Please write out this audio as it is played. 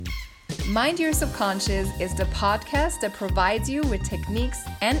Mind Your Subconscious is the podcast that provides you with techniques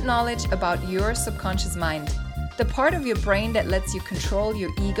and knowledge about your subconscious mind, the part of your brain that lets you control your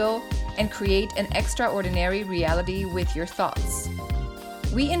ego and create an extraordinary reality with your thoughts.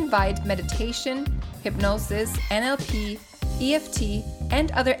 We invite meditation, hypnosis, NLP, EFT,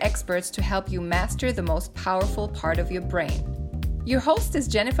 and other experts to help you master the most powerful part of your brain. Your host is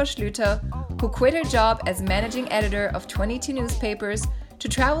Jennifer Schlüter, who quit her job as managing editor of 22 newspapers to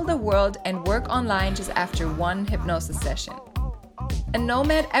travel the world and work online just after one hypnosis session. A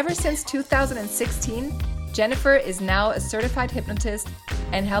nomad ever since 2016, Jennifer is now a certified hypnotist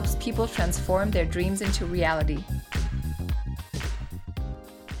and helps people transform their dreams into reality.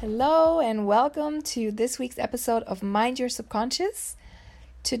 Hello and welcome to this week's episode of Mind Your Subconscious.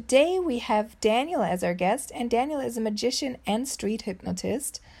 Today we have Daniel as our guest, and Daniel is a magician and street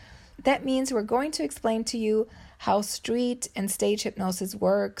hypnotist. That means we're going to explain to you how street and stage hypnosis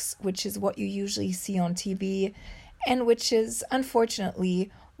works, which is what you usually see on TV, and which is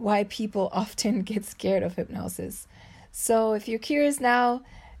unfortunately why people often get scared of hypnosis. So if you're curious now,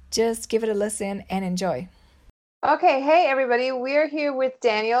 just give it a listen and enjoy. Okay, hey everybody, we're here with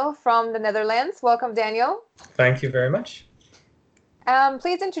Daniel from the Netherlands. Welcome, Daniel. Thank you very much.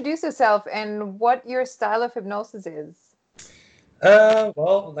 Please introduce yourself and what your style of hypnosis is.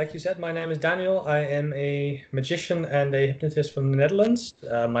 Well, like you said, my name is Daniel. I am a magician and a hypnotist from the Netherlands.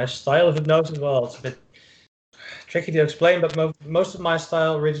 My style of hypnosis, well, it's a bit tricky to explain, but most of my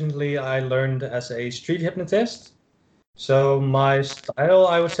style originally I learned as a street hypnotist. So my style,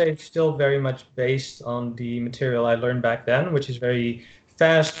 I would say, is still very much based on the material I learned back then, which is very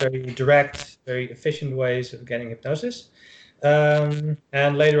fast, very direct, very efficient ways of getting hypnosis. And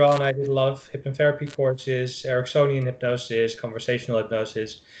later on, I did a lot of hypnotherapy courses, Ericksonian hypnosis, conversational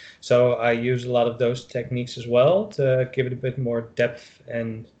hypnosis. So I use a lot of those techniques as well to give it a bit more depth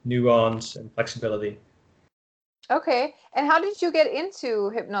and nuance and flexibility. Okay. And how did you get into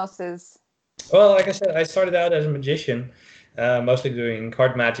hypnosis? Well, like I said, I started out as a magician, mostly doing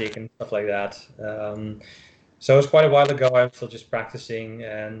card magic and stuff like that. So it was quite a while ago. I was still just practicing,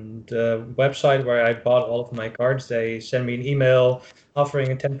 and the website where I bought all of my cards, they sent me an email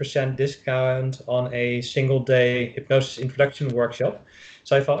offering a 10% discount on a single day hypnosis introduction workshop.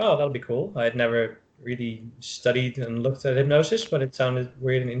 So I thought, oh, that'll be cool. I had never really studied and looked at hypnosis, but it sounded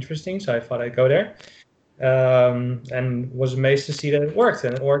weird and interesting. So I thought I'd go there, and was amazed to see that it worked,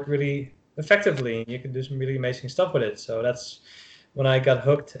 and it worked really effectively. You could do some really amazing stuff with it. So that's when I got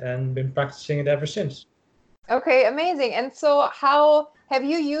hooked and been practicing it ever since. Okay, amazing. And so how have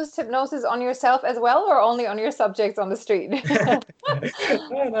you used hypnosis on yourself as well, or only on your subjects on the street?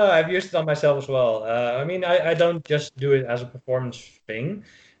 No, I've used it on myself as well. I don't just do it as a performance thing.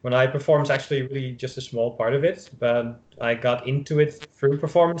 When I perform, it's actually really just a small part of it, but I got into it through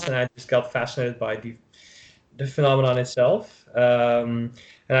performance, and I just got fascinated by the phenomenon itself. And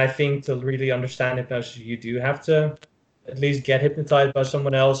I think to really understand hypnosis, you do have to at least get hypnotized by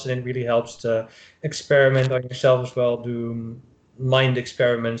someone else, and it really helps to experiment on yourself as well, do mind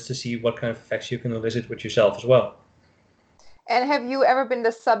experiments to see what kind of effects you can elicit with yourself as well. And have you ever been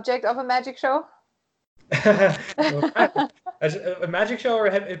the subject of a magic show? As a magic show or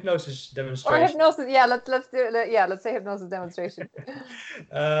a hypnosis demonstration? Or hypnosis, yeah. Let's say hypnosis demonstration.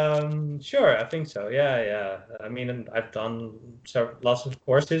 Sure, I think so. Yeah. I mean, I've done lots of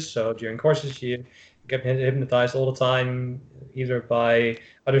courses. So during courses, you get hypnotized all the time, either by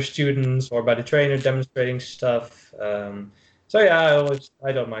other students or by the trainer demonstrating stuff. So yeah,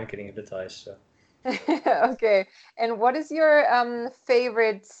 I don't mind getting hypnotized. So. Okay. And what is your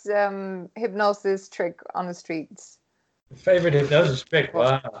favorite hypnosis trick on the streets? Favorite hypnosis trick?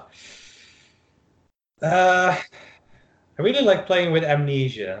 Wow. I really like playing with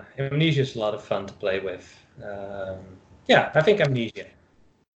amnesia. Amnesia is a lot of fun to play with. I think amnesia.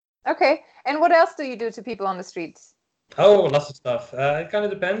 Okay. And what else do you do to people on the streets? Oh, lots of stuff. It kind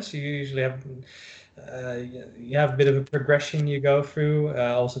of depends. You usually have a bit of a progression you go through,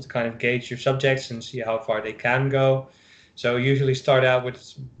 also to kind of gauge your subjects and see how far they can go. So usually start out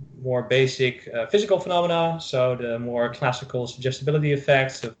with more basic physical phenomena, so the more classical suggestibility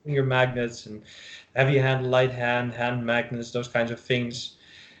effects of finger magnets and heavy hand, light hand, hand magnets, those kinds of things.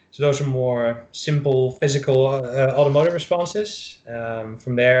 So those are more simple physical automotive responses.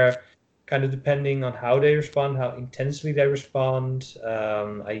 From there, kind of depending on how they respond, how intensely they respond,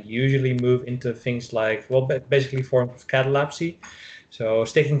 I usually move into things like, basically forms of catalepsy. So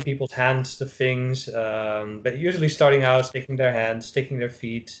sticking people's hands to things, but usually starting out sticking their hands, sticking their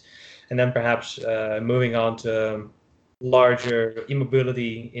feet, and then perhaps moving on to larger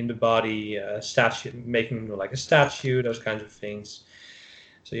immobility in the body, statue, making like a statue, those kinds of things.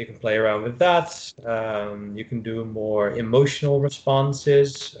 So you can play around with that. You can do more emotional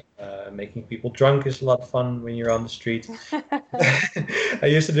responses. Making people drunk is a lot of fun when you're on the street. I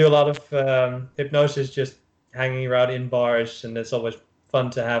used to do a lot of hypnosis just hanging around in bars, and it's always fun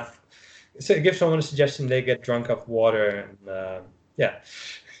to have. So give someone a suggestion, they get drunk off water, and yeah,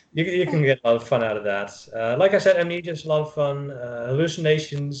 you can get a lot of fun out of that. Like I said, amnesia is a lot of fun.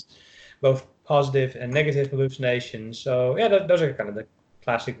 Hallucinations, both positive and negative hallucinations. So yeah, those are kind of the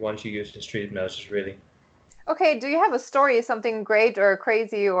classic ones you use in street hypnosis, really. Okay, do you have a story, something great or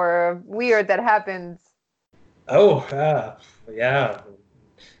crazy or weird that happens? Oh, yeah.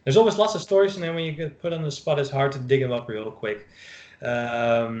 There's always lots of stories, and then when you get put on the spot, it's hard to dig them up real quick.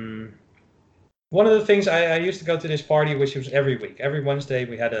 Um, One of the things I used to go to this party, which was every week. Every Wednesday,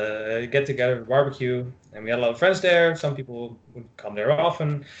 we had a get together barbecue, and we had a lot of friends there. Some people would come there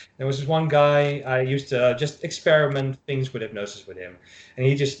often. There was this one guy I used to just experiment things with hypnosis with him, and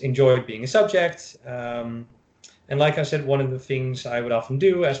he just enjoyed being a subject. And like I said, one of the things I would often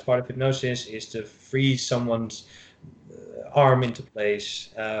do as part of hypnosis is to freeze someone's arm into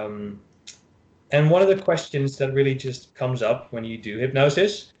place. And one of the questions that really just comes up when you do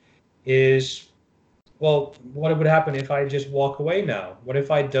hypnosis is, well, what would happen if I just walk away now? What if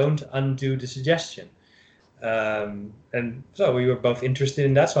I don't undo the suggestion? And so we were both interested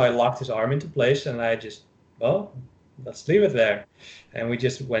in that, so I locked his arm into place, and I just, well, let's leave it there. And we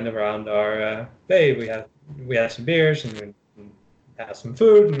just went around our day. We had some beers, and we had some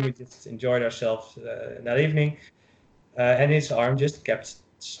food, and we just enjoyed ourselves that evening. And his arm just kept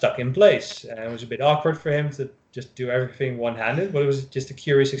stuck in place. And it was a bit awkward for him to just do everything one-handed, but it was just a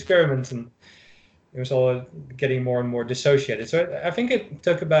curious experiment, and it was all getting more and more dissociated. So I think it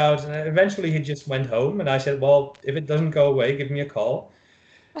took about, eventually he just went home, and I said, well, if it doesn't go away, give me a call.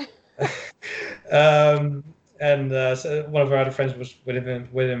 So one of our other friends was with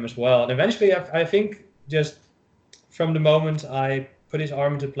him as well. And eventually, I think just from the moment I put his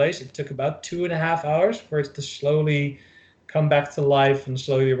arm into place, it took about 2.5 hours for it to slowly come back to life and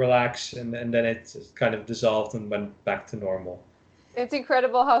slowly relax, and then it kind of dissolved and went back to normal. It's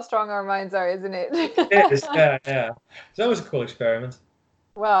incredible how strong our minds are, isn't it? It is, yeah. So that was a cool experiment.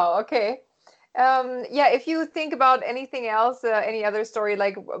 Wow, okay. Yeah, if you think about anything else, any other story,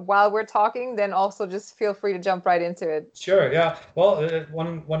 like while we're talking, then also just feel free to jump right into it. Sure, yeah. Well,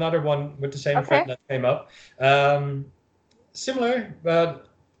 one other one with the same friend that came up. Similar, but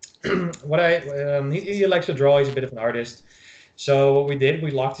he likes to draw. He's a bit of an artist. So what we did, we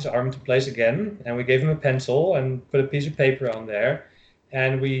locked his arm into place again, and we gave him a pencil and put a piece of paper on there,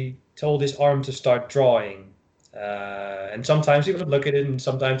 and we told his arm to start drawing. And sometimes he would look at it, and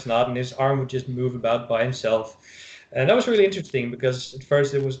sometimes not, and his arm would just move about by himself. And that was really interesting, because at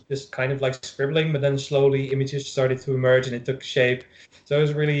first it was just kind of like scribbling, but then slowly images started to emerge and it took shape. So it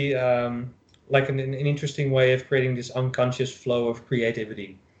was really like an interesting way of creating this unconscious flow of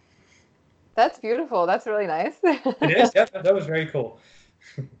creativity. That's beautiful. That's really nice. It is, yeah, that was very cool.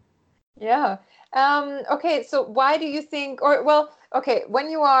 Yeah. Okay, so why do you think, when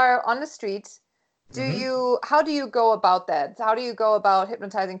you are on the street, how do you go about that? How do you go about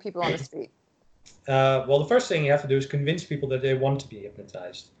hypnotizing people on the street? Well, the first thing you have to do is convince people that they want to be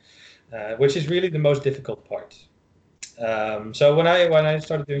hypnotized, which is really the most difficult part. So when I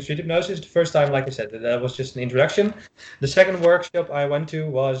started doing street hypnosis, the first time, like I said, that was just an introduction. The second workshop I went to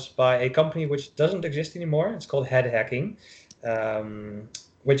was by a company which doesn't exist anymore. It's called Head Hacking,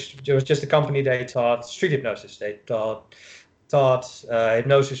 which was just a company that taught street hypnosis. They taught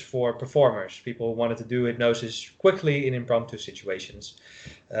hypnosis for performers, people who wanted to do hypnosis quickly in impromptu situations.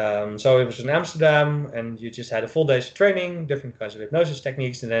 So it was in Amsterdam, and you just had a full day's training, different kinds of hypnosis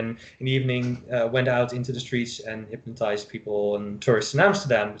techniques, and then in the evening went out into the streets and hypnotized people and tourists in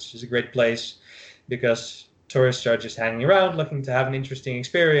Amsterdam, which is a great place because tourists are just hanging around looking to have an interesting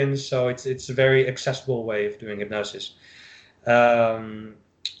experience. So it's a very accessible way of doing hypnosis.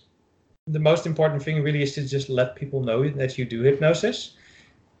 The most important thing really is to just let people know that you do hypnosis.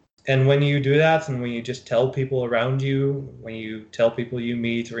 And when you do that, and when you just tell people around you, when you tell people you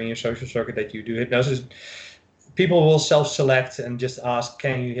meet or in your social circuit that you do hypnosis, people will self-select and just ask,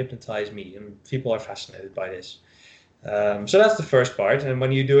 can you hypnotize me? And people are fascinated by this. So that's the first part. And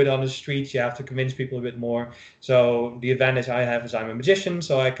when you do it on the street, you have to convince people a bit more. So the advantage I have is I'm a magician,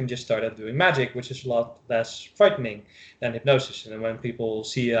 so I can just start out doing magic, which is a lot less frightening than hypnosis. And then when people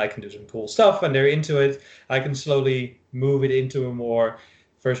see I can do some cool stuff and they're into it, I can slowly move it into a more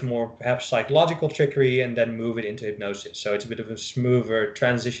perhaps psychological trickery, and then move it into hypnosis. So it's a bit of a smoother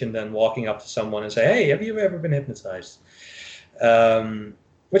transition than walking up to someone and say, hey, have you ever been hypnotized?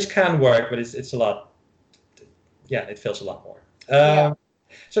 Which can work, but it's a lot. Yeah, it feels a lot more.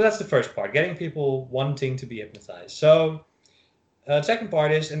 So that's the first part, getting people wanting to be hypnotized. So second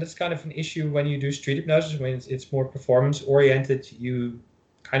part is, and that's kind of an issue when you do street hypnosis, when it's more performance oriented, you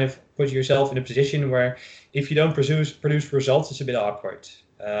kind of put yourself in a position where if you don't produce results, it's a bit awkward.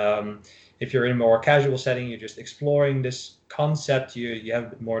 If you're in a more casual setting, you're just exploring this concept, you have a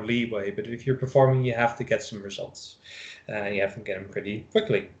bit more leeway. But if you're performing, you have to get some results. You have to get them pretty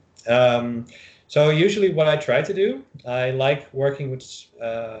quickly. So usually what I try to do, I like working with,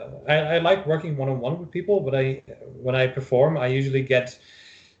 I like working one-on-one with people, but when I perform, I usually get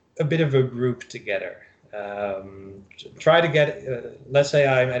a bit of a group together. Try to get, let's say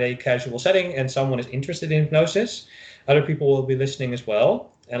I'm at a casual setting and someone is interested in hypnosis, other people will be listening as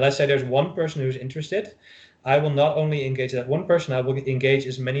well. And let's say there's one person who's interested, I will not only engage that one person, I will engage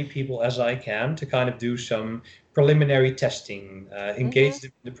as many people as I can to kind of do some preliminary testing, engage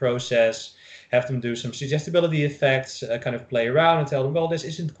them in the process, have them do some suggestibility effects, kind of play around and tell them, well, this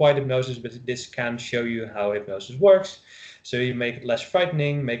isn't quite hypnosis, but this can show you how hypnosis works. So you make it less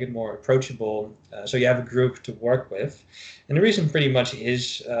frightening, make it more approachable, so you have a group to work with. And the reason pretty much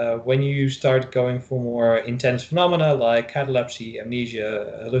is when you start going for more intense phenomena like catalepsy,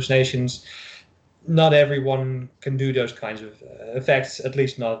 amnesia, hallucinations, not everyone can do those kinds of effects, at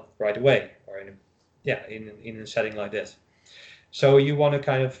least not right away, or in a setting like this. So you want to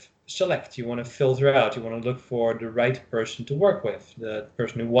kind of select, you want to filter out, you want to look for the right person to work with, the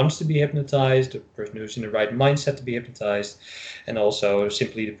person who wants to be hypnotized, the person who's in the right mindset to be hypnotized, and also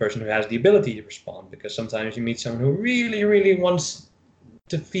simply the person who has the ability to respond, because sometimes you meet someone who really, really wants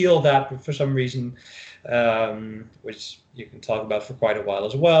to feel that, but for some reason, which you can talk about for quite a while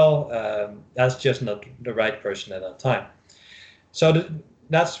as well, that's just not the right person at that time. So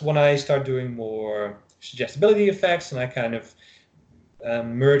that's when I start doing more suggestibility effects, and I kind of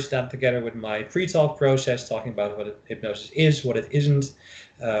merge that together with my pre-talk process, talking about what hypnosis is, what it isn't,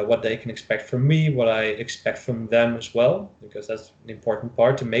 what they can expect from me, what I expect from them as well, because that's an important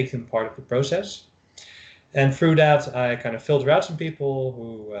part, to make them part of the process. And through that, I kind of filter out some people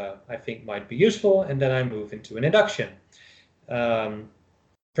who I think might be useful, and then I move into an induction.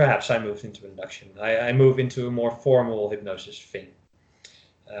 Perhaps I moved into an induction. I move into a more formal hypnosis thing.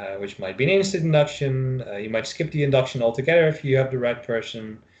 Which might be an instant induction. You might skip the induction altogether if you have the right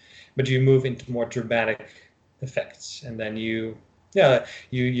person, but you move into more dramatic effects, and then you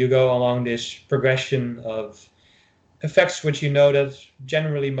go along this progression of effects which you know that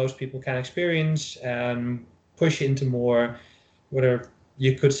generally most people can experience, and push into more, what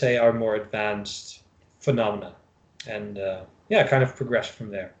you could say are more advanced phenomena, and kind of progress from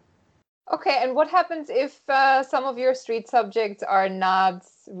there. Okay, and what happens if some of your street subjects are not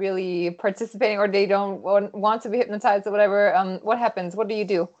really participating, or they don't want to be hypnotized or whatever? What happens? What do you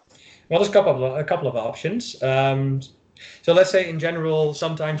do? Well, there's a couple of options. So let's say in general,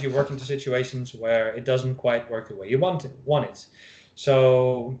 sometimes you work into situations where it doesn't quite work the way you want it.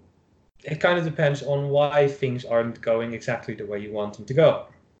 So it kind of depends on why things aren't going exactly the way you want them to go.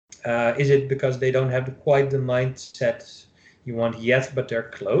 Is it because they don't have quite the mindset you want yet, but they're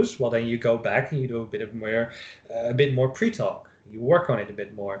close? Well, then you go back and you do a bit more pre-talk. You work on it a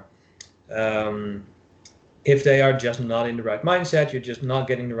bit more. If they are just not in the right mindset, you're just not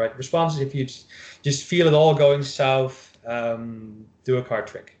getting the right responses. If you just feel it all going south, do a card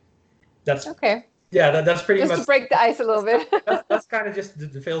trick. That's okay. Yeah, that's pretty much just to break the ice a little bit. that's kind of just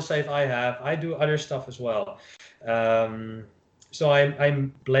the fail-safe I have. I do other stuff as well. So I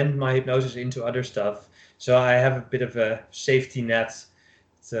blend my hypnosis into other stuff. So I have a bit of a safety net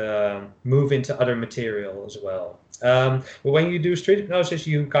to move into other material as well. But when you do street hypnosis,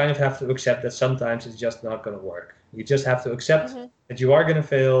 you kind of have to accept that sometimes it's just not going to work. You just have to accept that you are going to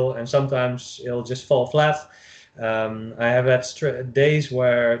fail, and sometimes it'll just fall flat. I have had days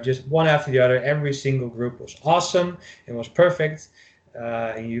where just one after the other, every single group was awesome, it was perfect,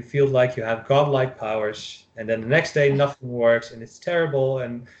 and you feel like you have godlike powers, and then the next day nothing works and it's terrible,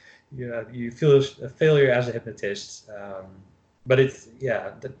 and you feel a failure as a hypnotist. But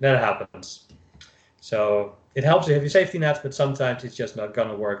that happens. So it helps to have your safety nets, but sometimes it's just not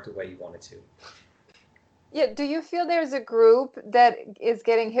gonna work the way you want it to. Yeah, do you feel there's a group that is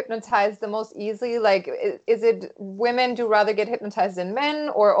getting hypnotized the most easily? Like, is it women do rather get hypnotized than men,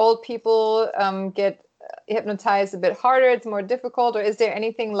 or old people get hypnotized a bit harder, it's more difficult, or is there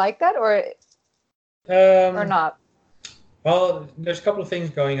anything like that, or not? Well, there's a couple of things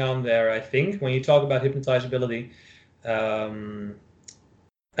going on there, I think, when you talk about hypnotizability.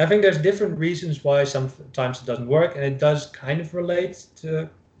 I think there's different reasons why sometimes it doesn't work, and it does kind of relate to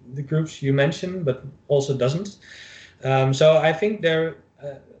the groups you mentioned, but also doesn't. So I think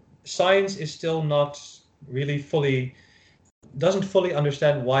science is still not really fully doesn't fully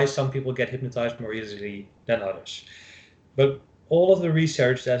understand why some people get hypnotized more easily than others. But all of the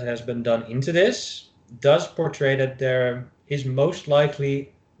research that has been done into this does portray that there is most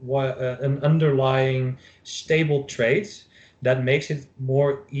likely an underlying stable trait that makes it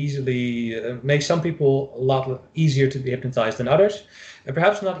more easily, makes some people a lot easier to be hypnotized than others. And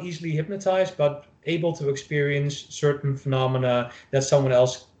perhaps not easily hypnotized, but able to experience certain phenomena that someone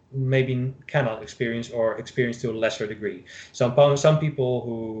else maybe cannot experience or experience to a lesser degree. Some people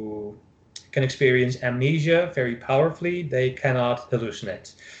who can experience amnesia very powerfully, they cannot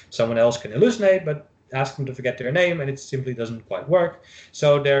hallucinate. Someone else can hallucinate, but ask them to forget their name and it simply doesn't quite work.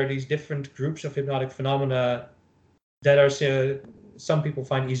 So there are these different groups of hypnotic phenomena that are some people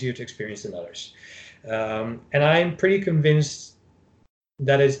find easier to experience than others. And I'm pretty convinced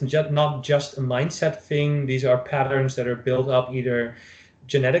that it's not just a mindset thing. These are patterns that are built up either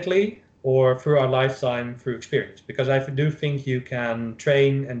genetically or through our lifetime through experience. Because I do think you can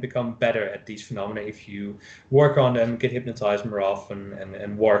train and become better at these phenomena if you work on them, get hypnotized more often,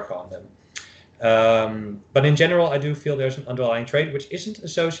 and work on them. But in general, I do feel there's an underlying trait which isn't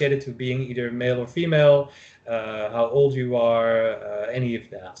associated to being either male or female, how old you are, any of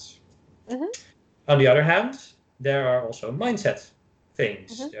that. Mm-hmm. On the other hand, there are also mindset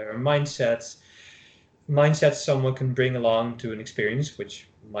things. Mm-hmm. There are mindsets someone can bring along to an experience which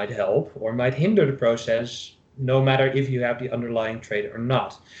might help or might hinder the process, no matter if you have the underlying trait or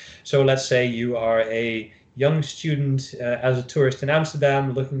not. So let's say you are a young student as a tourist in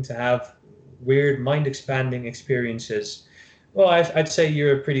Amsterdam looking to have weird mind-expanding experiences. Well, I'd say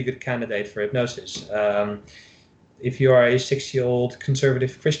you're a pretty good candidate for hypnosis. If you are a 6-year-old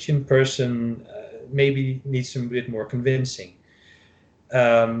conservative Christian person, maybe needs some bit more convincing.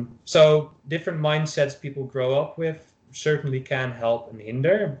 So different mindsets people grow up with certainly can help and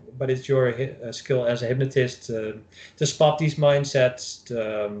hinder, but it's your skill as a hypnotist to spot these mindsets,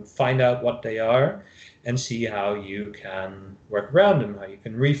 to find out what they are, and see how you can work around them, how you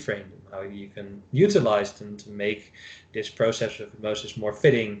can reframe them, how you can utilize them to make this process of hypnosis more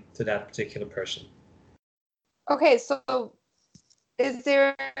fitting to that particular person. Okay, so is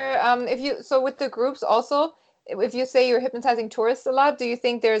there, so with the groups also, if you say you're hypnotizing tourists a lot, do you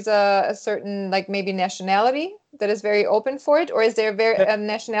think there's a certain, like maybe nationality that is very open for it? Or is there a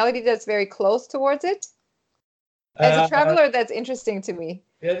nationality that's very close towards it? As a traveler, that's interesting to me.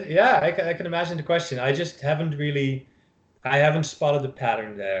 Yeah, I can imagine the question. I just haven't spotted the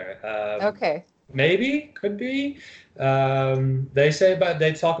pattern there. Okay. Maybe, could be.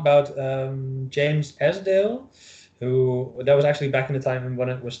 They talk about James Esdale, that was actually back in the time when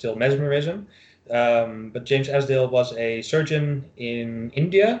it was still mesmerism. But James Esdale was a surgeon in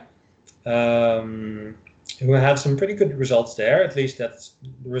India who had some pretty good results there. At least that's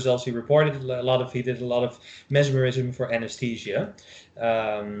the results he reported. He did a lot of mesmerism for anesthesia.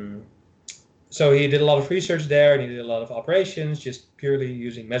 So he did a lot of research there, and he did a lot of operations just purely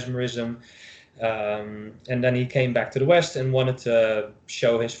using mesmerism. And then he came back to the West and wanted to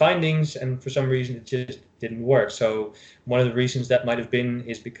show his findings, and for some reason it just didn't work. So one of the reasons that might have been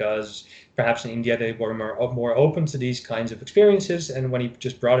is because perhaps in India they were more open to these kinds of experiences, and when he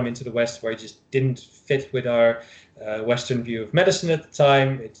just brought him into the West, where it just didn't fit with our Western view of medicine at the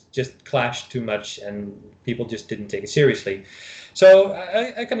time, it just clashed too much and people just didn't take it seriously. So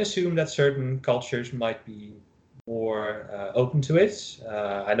I can assume that certain cultures might be more open to it.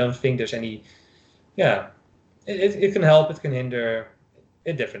 I don't think there's any, it can help, it can hinder,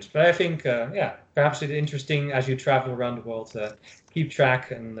 a difference. But I think, perhaps it's interesting as you travel around the world to keep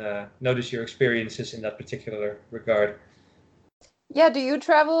track and notice your experiences in that particular regard. Yeah, do you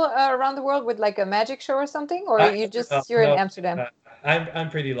travel around the world with like a magic show or something, or you're in Amsterdam? I'm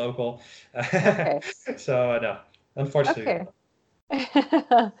pretty local. Okay. So no, unfortunately. Okay.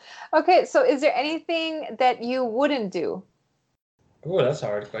 Okay, so is there anything that you wouldn't do? Oh, that's a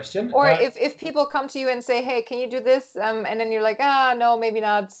hard question. Or if people come to you and say, hey, can you do this? And then you're like, no, maybe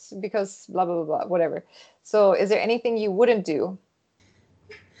not, because blah, blah, blah, blah, whatever. So is there anything you wouldn't do?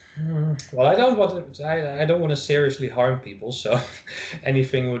 Well, I don't want to seriously harm people. So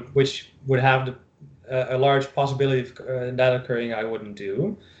anything which would have a large possibility of that occurring, I wouldn't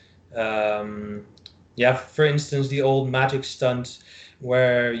do. For instance, the old magic stunt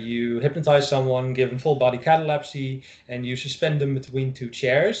where you hypnotize someone, give them full body catalepsy, and you suspend them between two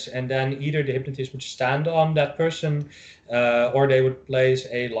chairs, and then either the hypnotist would stand on that person, or they would place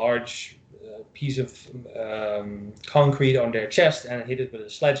a large piece of concrete on their chest and hit it with a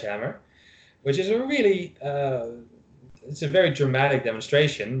sledgehammer, which is a really it's a very dramatic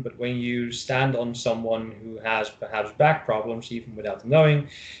demonstration. But when you stand on someone who has perhaps back problems, even without them knowing,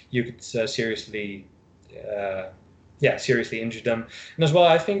 you could seriously seriously injured them. And as well,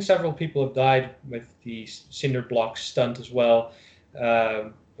 I think several people have died with the cinder block stunt as well,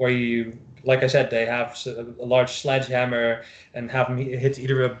 where you, like I said, they have a large sledgehammer and have them hit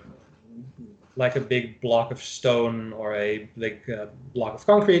either a big block of stone or a big block of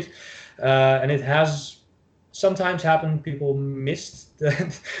concrete, and it has sometimes happened. People missed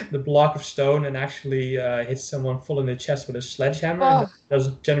the block of stone and actually hit someone full in the chest with a sledgehammer. Oh. And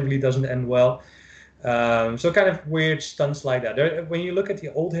that generally doesn't end well. So kind of weird stunts like that. When you look at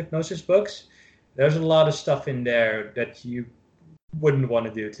the old hypnosis books, there's a lot of stuff in there that you wouldn't want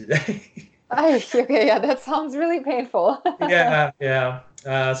to do today. Okay, yeah, that sounds really painful. Yeah.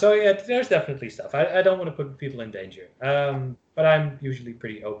 So yeah, there's definitely stuff. I don't want to put people in danger, but I'm usually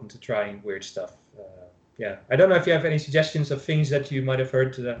pretty open to trying weird stuff. Yeah, I don't know if you have any suggestions of things that you might have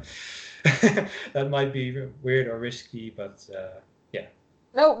heard that might be weird or risky, but yeah.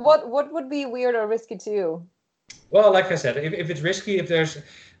 No, what would be weird or risky to you? Well, like I said, if it's risky, if there's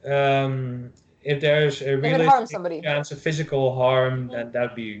a realistic chance of physical harm, then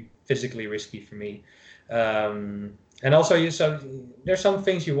that'd be physically risky for me. And also, there's some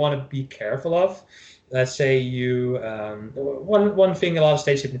things you want to be careful of. Let's say one thing a lot of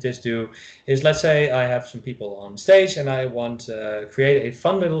stage hypnotists do is, let's say I have some people on stage and I want to create a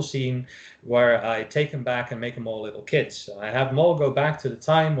fun little scene where I take them back and make them all little kids. So I have them all go back to the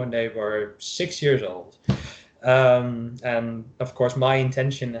time when they were 6 years old. And of course, my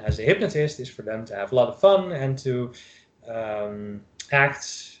intention as a hypnotist is for them to have a lot of fun and to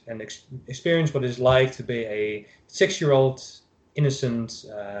act and experience what it's like to be a 6-year-old innocent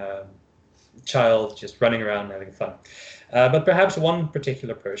child just running around and having fun. But perhaps one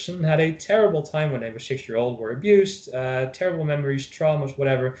particular person had a terrible time when they were 6-year-old, were abused, terrible memories, traumas,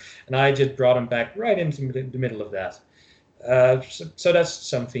 whatever, and I just brought them back right into the middle of that. So that's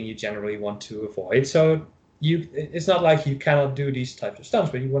something you generally want to avoid. So it's not like you cannot do these types of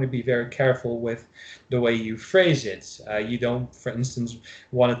stunts, but you want to be very careful with the way you phrase it. You don't, for instance,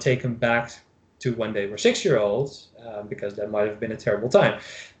 want to take them back to when they were 6-year-olds, because that might have been a terrible time.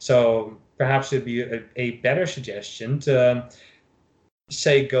 So perhaps it'd be a better suggestion to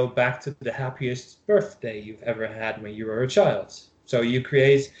say, go back to the happiest birthday you've ever had when you were a child. So you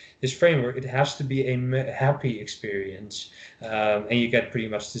create this framework. It has to be a happy experience, and you get pretty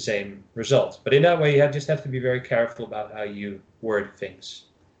much the same result. But in that way, you just have to be very careful about how you word things.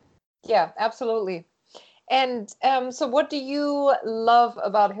 Yeah, absolutely. And so what do you love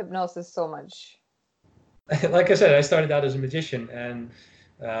about hypnosis so much? Like I said, I started out as a magician, and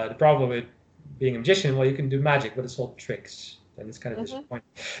the problem with being a magician, well, you can do magic, but it's all tricks. And it's kind of disappointing.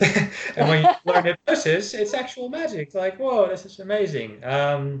 And when you learn hypnosis, it's actual magic. Like, whoa, this is amazing.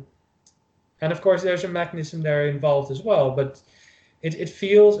 And of course, there's a mechanism there involved as well, but it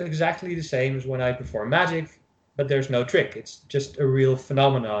feels exactly the same as when I perform magic, but there's no trick. It's just a real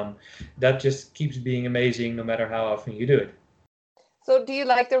phenomenon that just keeps being amazing no matter how often you do it. So do you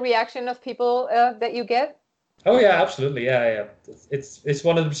like the reaction of people that you get? Oh, yeah, absolutely. Yeah. It's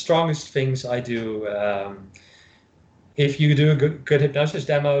one of the strongest things I do. If you do a good hypnosis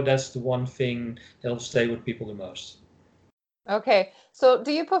demo, that's the one thing that'll stay with people the most. Okay, so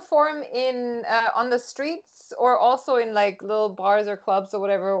do you perform in on the streets or also in like little bars or clubs or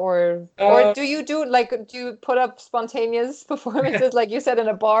whatever, or do you put up spontaneous performances like you said in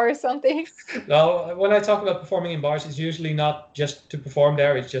a bar or something? No, when I talk about performing in bars, it's usually not just to perform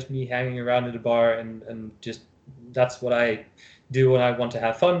there. It's just me hanging around at the bar and just that's what I do when I want to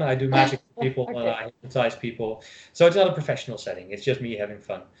have fun. I do magic for people when I hypnotize people. So it's not a professional setting. It's just me having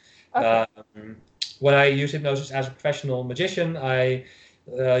fun. Okay. When I use hypnosis as a professional magician, I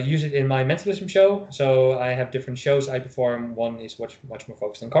use it in my mentalism show. So I have different shows I perform. One is much more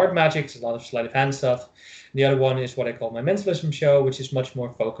focused on card magic. It's a lot of sleight of hand stuff. The other one is what I call my mentalism show, which is much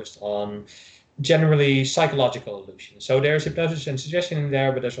more focused on generally psychological illusions. So there's hypnosis and suggestion in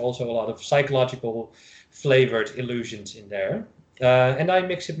there, but there's also a lot of psychological flavored illusions in there. And I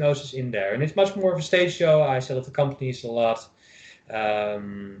mix hypnosis in there. And it's much more of a stage show. I sell it to companies a lot.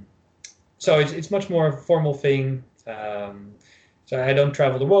 So it's much more of a formal thing. So I don't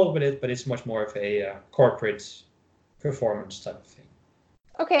travel the world with it, but it's much more of a corporate performance type of thing.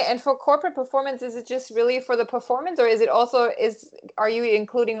 Okay, and for corporate performance, is it just really for the performance, or is it also are you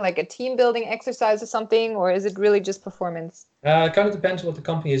including like a team building exercise or something, or is it really just performance? It kind of depends what the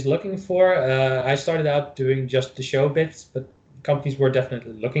company is looking for. I started out doing just the show bits, but companies were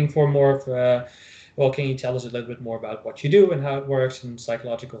definitely looking for more of well, can you tell us a little bit more about what you do and how it works and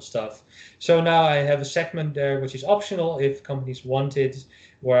psychological stuff? So now I have a segment there which is optional if companies want it,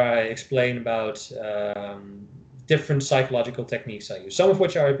 where I explain about different psychological techniques I use, some of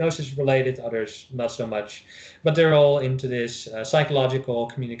which are hypnosis related, others not so much, but they're all into this psychological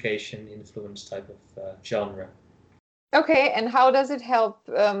communication influence type of genre. Okay, and how does it help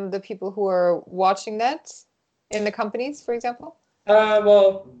the people who are watching that in the companies, for example?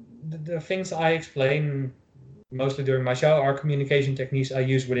 Well, the things I explain mostly during my show are communication techniques I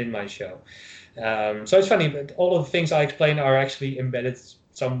use within my show. So it's funny, but all of the things I explain are actually embedded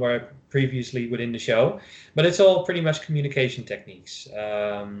somewhere previously within the show, but it's all pretty much communication techniques,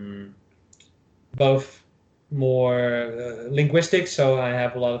 both more linguistic. So I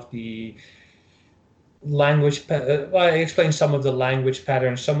have a lot of the language. I explain some of the language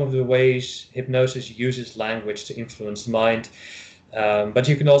patterns, some of the ways hypnosis uses language to influence the mind. But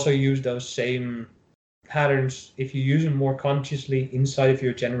you can also use those same patterns if you use them more consciously inside of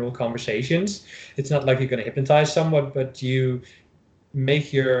your general conversations. It's not like you're going to hypnotize someone, but you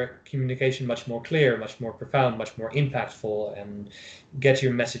make your communication much more clear, much more profound, much more impactful, and get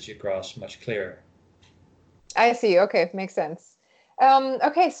your message across much clearer. I see. Okay, makes sense.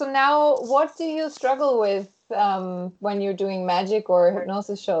 Okay, so now what do you struggle with when you're doing magic or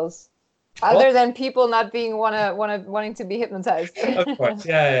hypnosis shows? Other than people not being wanting to be hypnotized. Of course,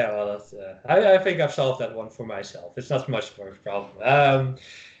 yeah. Well, that's, I think I've solved that one for myself. It's not much more of a problem.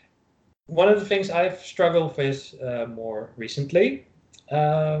 One of the things I've struggled with more recently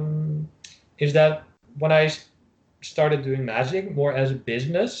is that when I started doing magic more as a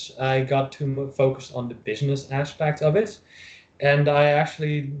business, I got too focused on the business aspect of it, and I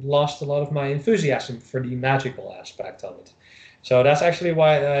actually lost a lot of my enthusiasm for the magical aspect of it. So that's actually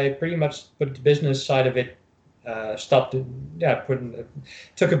why I pretty much put the business side of it,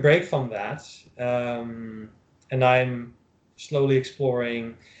 took a break from that, and I'm slowly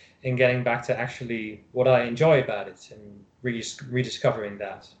exploring and getting back to actually what I enjoy about it and rediscovering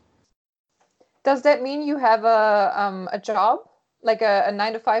that. Does that mean you have a job, like a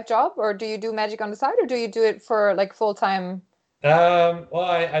 9-to-5 job, or do you do magic on the side, or do you do it for like full time? Well,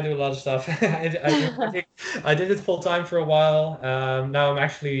 I do a lot of stuff. I did it full time for a while. Now I'm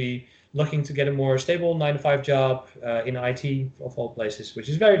actually looking to get a more stable 9-to-5 job in IT of all places, which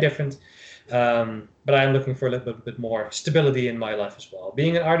is very different. But I'm looking for a little bit more stability in my life as well.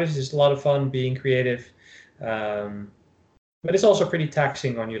 Being an artist is a lot of fun, being creative. But it's also pretty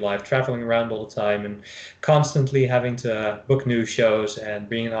taxing on your life, traveling around all the time and constantly having to book new shows and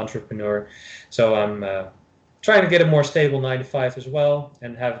being an entrepreneur. So I'm trying to get a more stable 9-to-5 as well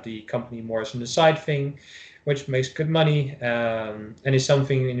and have the company more as an side thing, which makes good money and is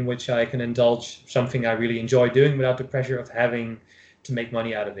something in which I can indulge something I really enjoy doing without the pressure of having to make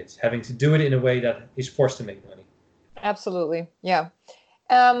money out of it, having to do it in a way that is forced to make money. Absolutely, yeah.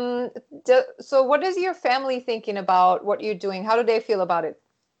 So what is your family thinking about what you're doing? How do they feel about it?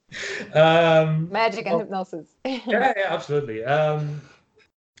 Magic and hypnosis. yeah, absolutely.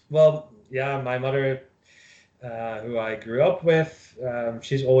 My mother, who I grew up with,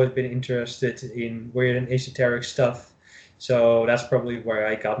 she's always been interested in weird and esoteric stuff. So that's probably where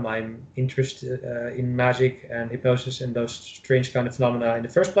I got my interest in magic and hypnosis and those strange kind of phenomena in the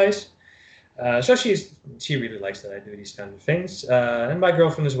first place. So she really likes that I do these kind of things. And my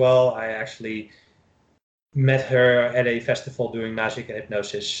girlfriend as well. I actually met her at a festival doing magic and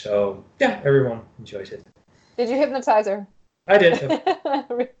hypnosis. So yeah, everyone enjoys it. Did you hypnotize her? I did.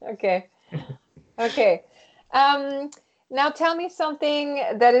 Okay. Okay. Now tell me something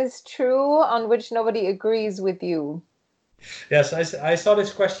that is true on which nobody agrees with you. Yes, I saw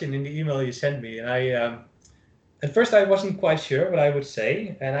this question in the email you sent me, and at first I wasn't quite sure what I would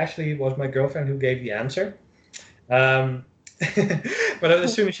say, and actually it was my girlfriend who gave the answer. But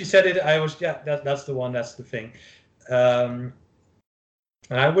as soon as she said it, I was, that's the one, that's the thing. And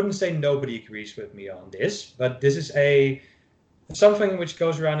I wouldn't say nobody agrees with me on this, but this is something which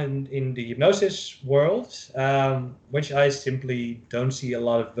goes around in the hypnosis world, which I simply don't see a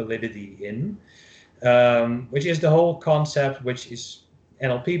lot of validity in, which is the whole concept, which is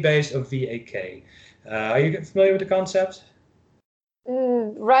NLP based, of VAK. Are you familiar with the concept?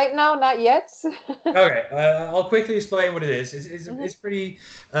 Right now, not yet. Okay, I'll quickly explain what it is. It's pretty.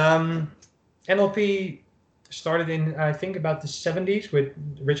 NLP started in, I think, about the 70s with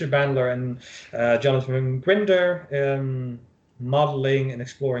Richard Bandler and Jonathan Grinder, modeling and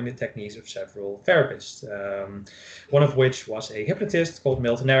exploring the techniques of several therapists. One of which was a hypnotist called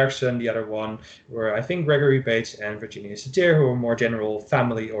Milton Erickson. The other one were, I think, Gregory Bates and Virginia Satir, who were more general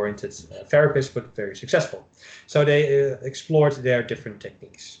family-oriented therapists, but very successful. So they explored their different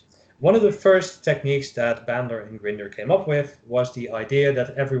techniques. One of the first techniques that Bandler and Grinder came up with was the idea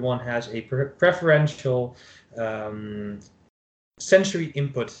that everyone has a preferential sensory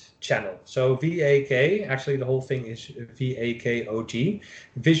input channel. So VAK, actually the whole thing is VAKOG,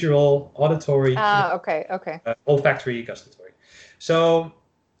 visual, auditory, Okay. olfactory, gustatory. So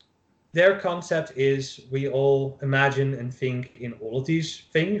their concept is we all imagine and think in all of these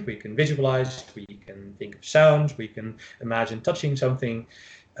things. We can visualize, we can think of sounds, we can imagine touching something.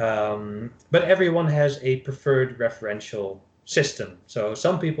 But everyone has a preferred referential system. So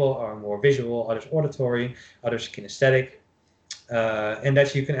some people are more visual, others auditory, others kinesthetic. And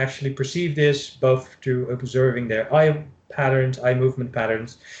that you can actually perceive this both through observing their eye patterns, eye movement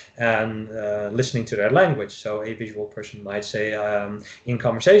patterns, and listening to their language. So a visual person might say, in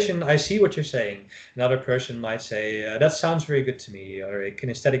conversation, I see what you're saying. Another person might say, that sounds very good to me. Or a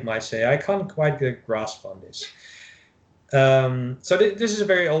kinesthetic might say, I can't quite get a grasp on this. So this is a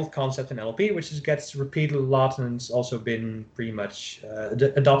very old concept in NLP, which gets repeated a lot, and it's also been pretty much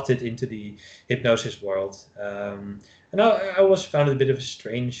adopted into the hypnosis world. And I always found it a bit of a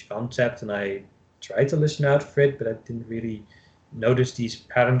strange concept, and I tried to listen out for it, but I didn't really notice these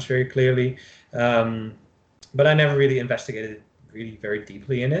patterns very clearly. But I never really investigated really very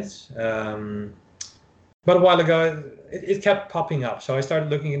deeply in it. But a while ago, it kept popping up. So I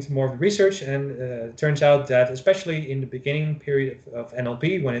started looking into more of the research, and it turns out that especially in the beginning period of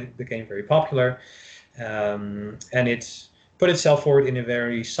NLP, when it became very popular, and it put itself forward in a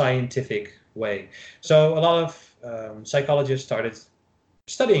very scientific way. So a lot of psychologists started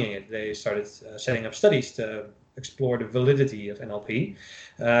studying it. They started setting up studies to explore the validity of NLP.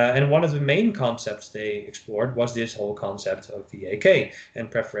 And one of the main concepts they explored was this whole concept of VAK and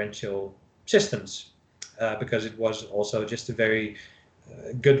preferential systems. Because it was also just a very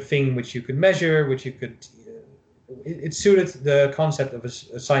good thing which you could measure, which you could, it suited the concept of a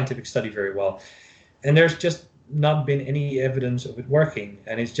scientific study very well. And there's just not been any evidence of it working.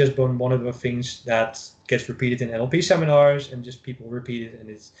 And it's just been one of the things that gets repeated in NLP seminars, and just people repeat it, and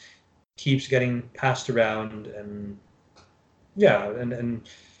it keeps getting passed around. And yeah,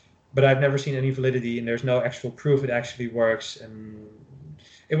 but I've never seen any validity, and there's no actual proof it actually works. And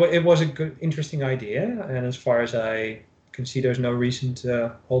it was a good, interesting idea, and as far as I can see, there's no reason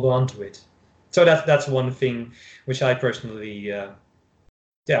to hold on to it. So that's one thing which I personally,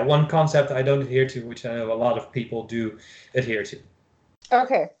 one concept I don't adhere to, which I know a lot of people do adhere to.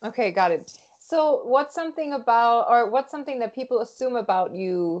 Okay, got it. So what's something that people assume about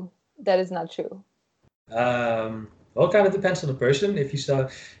you that is not true? Well, it kind of depends on the person.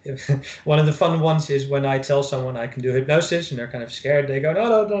 One of the fun ones is when I tell someone I can do hypnosis, and they're kind of scared. They go,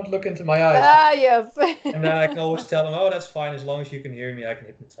 no, don't look into my eyes. Yes. And then I can always tell them, oh, that's fine. As long as you can hear me, I can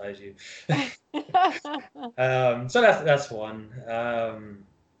hypnotize you. So that's one.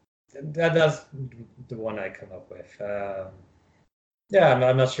 That's the one I come up with.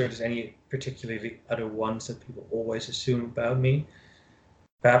 I'm not sure there's any particularly other ones that people always assume about me.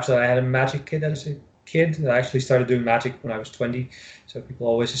 Perhaps that I had a magic kid as a kid. I actually started doing magic when I was 20, so people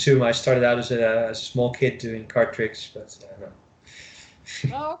always assume I started out as a small kid doing card tricks, but no.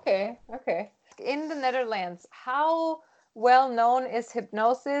 Oh, okay. In the Netherlands, how well known is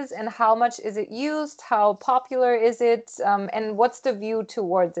hypnosis, and how much is it used? How popular is it? And what's the view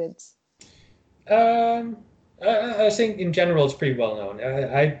towards it? I think in general it's pretty well known.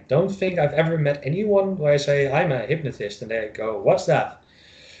 I don't think I've ever met anyone where I say I'm a hypnotist and they go, what's that?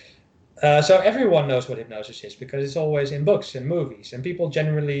 So everyone knows what hypnosis is because it's always in books and movies, and people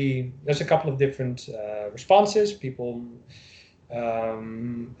generally, there's a couple of different responses. People,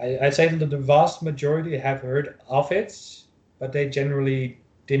 I'd say that the vast majority have heard of it, but they generally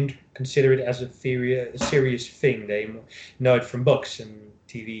didn't consider it as a serious thing. They know it from books and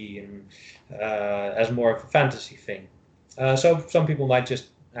TV and as more of a fantasy thing. So some people might just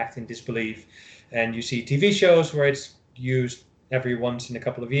act in disbelief, and you see TV shows where it's used every once in a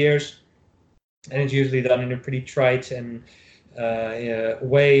couple of years. And it's usually done in a pretty trite and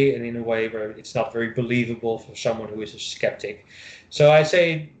way, and in a way where it's not very believable for someone who is a skeptic. So I'd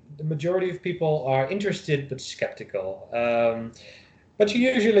say the majority of people are interested but skeptical. But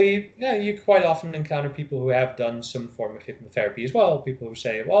you quite often encounter people who have done some form of hypnotherapy as well. People who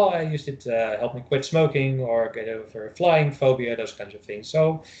say, well, I used it to help me quit smoking or get over a flying phobia, those kinds of things.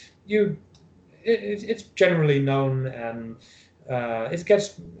 So it's generally known, and it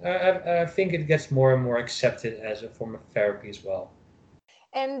gets, I think it gets more and more accepted as a form of therapy as well.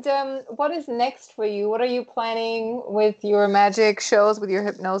 And what is next for you? What are you planning with your magic shows, with your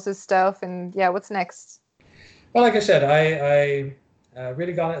hypnosis stuff? And what's next? Well, like I said, I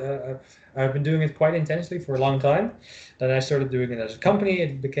really I've been doing it quite intensely for a long time. Then I started doing it as a company.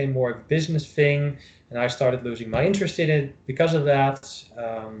 It became more of a business thing, and I started losing my interest in it because of that.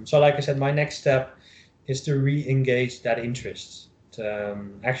 So like I said, my next step is to re-engage that interest.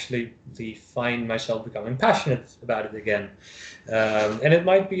 actually find myself becoming passionate about it again. And it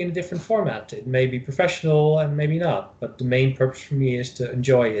might be in a different format. It may be professional and maybe not. But the main purpose for me is to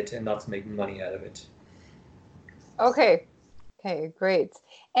enjoy it and not to make money out of it. Okay. Okay, great.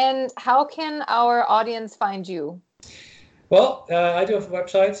 And how can our audience find you? Well, I do have a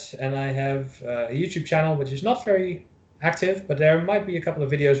website and I have a YouTube channel, which is not very active, but there might be a couple of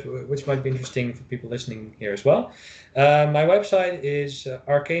videos which might be interesting for people listening here as well. My website is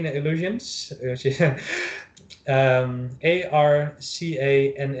Arcana Illusions, which is ARCANA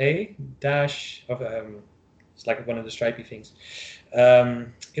dash of it's like one of the stripy things.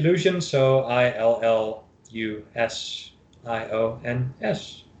 Illusions, so ILLUSIONS.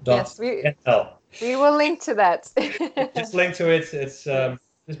 Yes, we will link to that. Just link to it.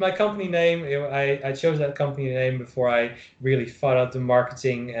 It's my company name. I chose that company name before I really thought out the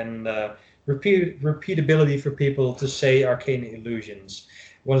marketing and repeatability for people to say Arcana Illusions.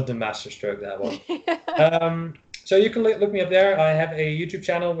 Wasn't the masterstroke, that one. So you can look me up there. I have a YouTube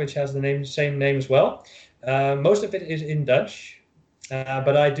channel which has the same name as well. Most of it is in Dutch.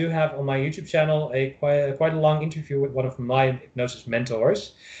 But I do have on my YouTube channel quite a long interview with one of my hypnosis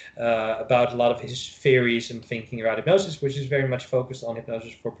mentors about a lot of his theories and thinking around hypnosis, which is very much focused on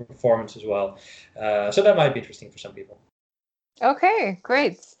hypnosis for performance as well. So that might be interesting for some people. Okay,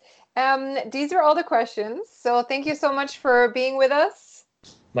 great. These are all the questions. So thank you so much for being with us.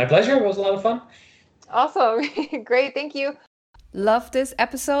 My pleasure. It was a lot of fun. Awesome. Great. Thank you. Love this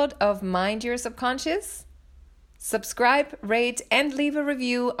episode of Mind Your Subconscious? Subscribe, rate, and leave a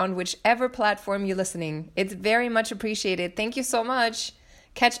review on whichever platform you're listening. It's very much appreciated. Thank you so much.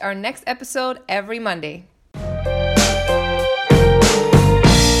 Catch our next episode every Monday.